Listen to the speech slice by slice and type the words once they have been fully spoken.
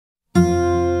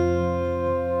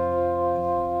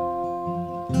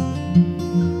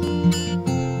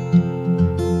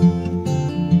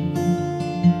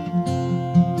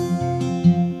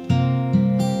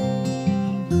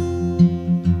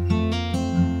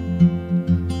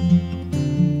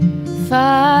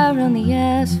fire on the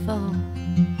asphalt,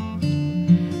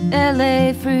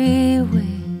 LA freeway,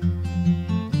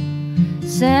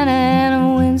 Santa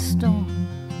Ana windstorm,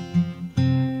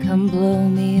 come blow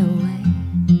me away.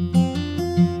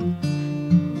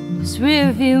 This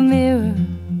rear view mirror,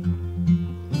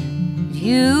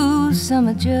 you some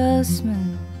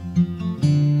adjustment,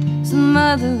 some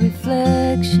other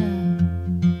reflection,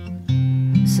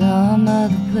 some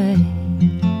other place.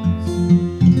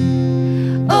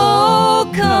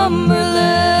 Oh,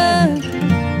 Cumberland,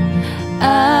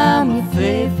 I'm your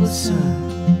faithful son.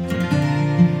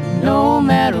 No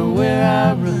matter where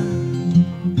I run,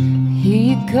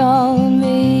 hear you calling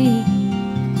me.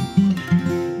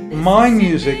 My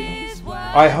music,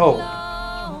 I hope,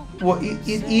 well,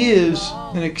 it is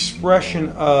an expression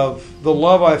of the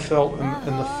love I felt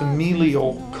and the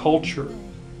familial culture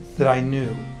that I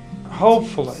knew.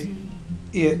 Hopefully,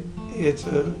 it's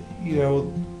a, you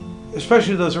know,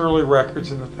 especially those early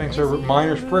records and the things I wrote,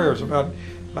 Miner's Prayers about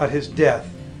his death,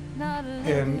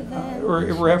 and or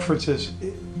it references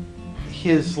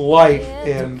his life,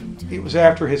 and it was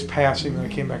after his passing that I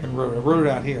came back and wrote it. I wrote it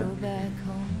out here,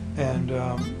 and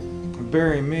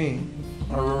Bury Me,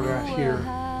 I wrote out here.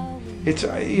 It's,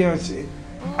 you know,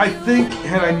 I think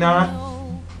had I not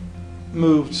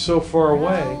moved so far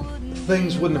away,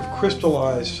 things wouldn't have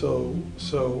crystallized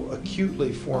so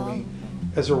acutely for me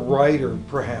as a writer,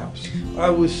 perhaps. I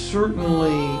was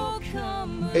certainly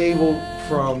able,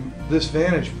 from this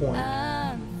vantage point,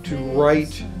 to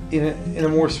write in a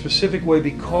more specific way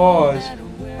because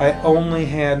I only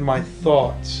had my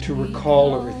thoughts to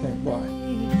recall everything by.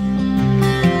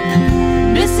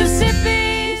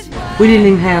 We didn't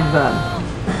even have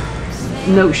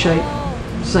note shape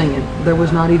singing. There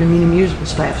was not even any musical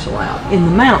staffs allowed. In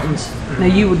the mountains, now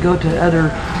you would go to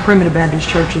other primitive Baptist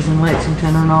churches in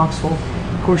Lexington or Knoxville.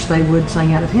 Of course, they would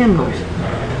sing out of hymnals.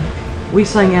 We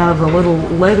sang out of a little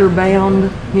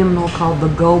leather-bound hymnal called the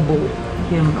Goebel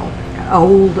hymnal.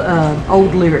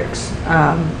 Old lyrics,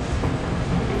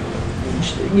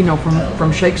 you know,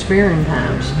 from Shakespearean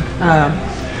times.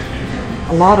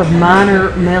 A lot of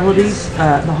minor melodies.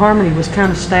 The harmony was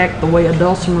kind of stacked the way a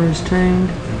dulcimer is tuned.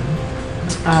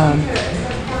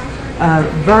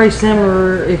 Very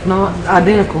similar, if not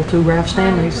identical, to Ralph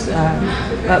Stanley's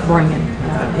upbringing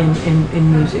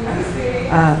in music.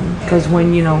 Because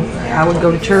when, you know, I would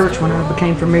go to church when I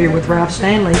became familiar with Ralph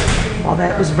Stanley, well,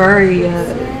 that was very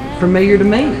familiar to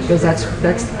me, because that's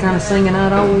the kind of singing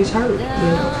I'd always heard. You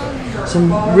know,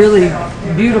 some really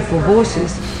beautiful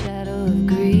voices.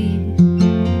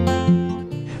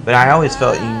 But I always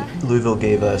felt Louisville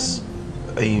gave us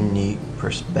a unique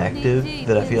perspective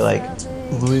that I feel like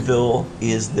Louisville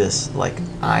is this like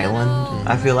island.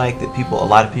 I feel like that a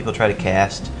lot of people try to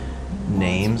cast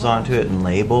names onto it and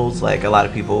labels. Like a lot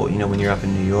of people, you know, when you're up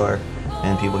in New York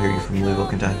and people hear you're from Louisville,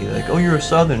 Kentucky, they're like, oh, you're a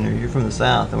Southerner, you're from the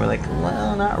South. And we're like,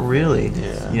 well, not really.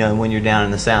 Yeah. You know, when you're down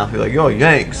in the South, you're like, yo,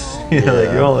 Yanks. You know,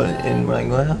 like, you're all, and we're like,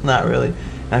 well, not really.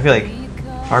 And I feel like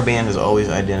our band has always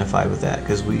identified with that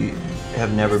because we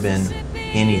have never been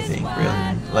anything,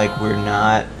 really. Like, we're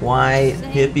not quite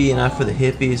hippie enough for the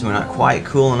hippies, we're not quite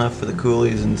cool enough for the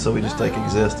coolies, and so we just like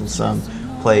exist in some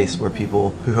place where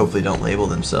people who hopefully don't label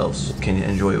themselves can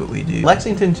enjoy what we do.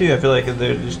 Lexington too, I feel like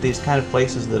they're just these kind of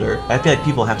places that are, I feel like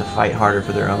people have to fight harder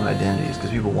for their own identities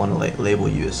because people want to label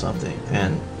you as something,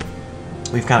 and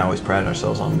we've kind of always prided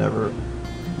ourselves on never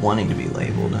wanting to be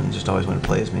labeled and just always want to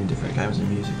play as many different kinds of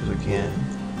music as we can.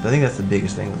 But I think that's the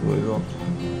biggest thing with Louisville,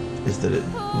 is that it, you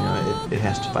know, it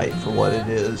has to fight for what it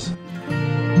is.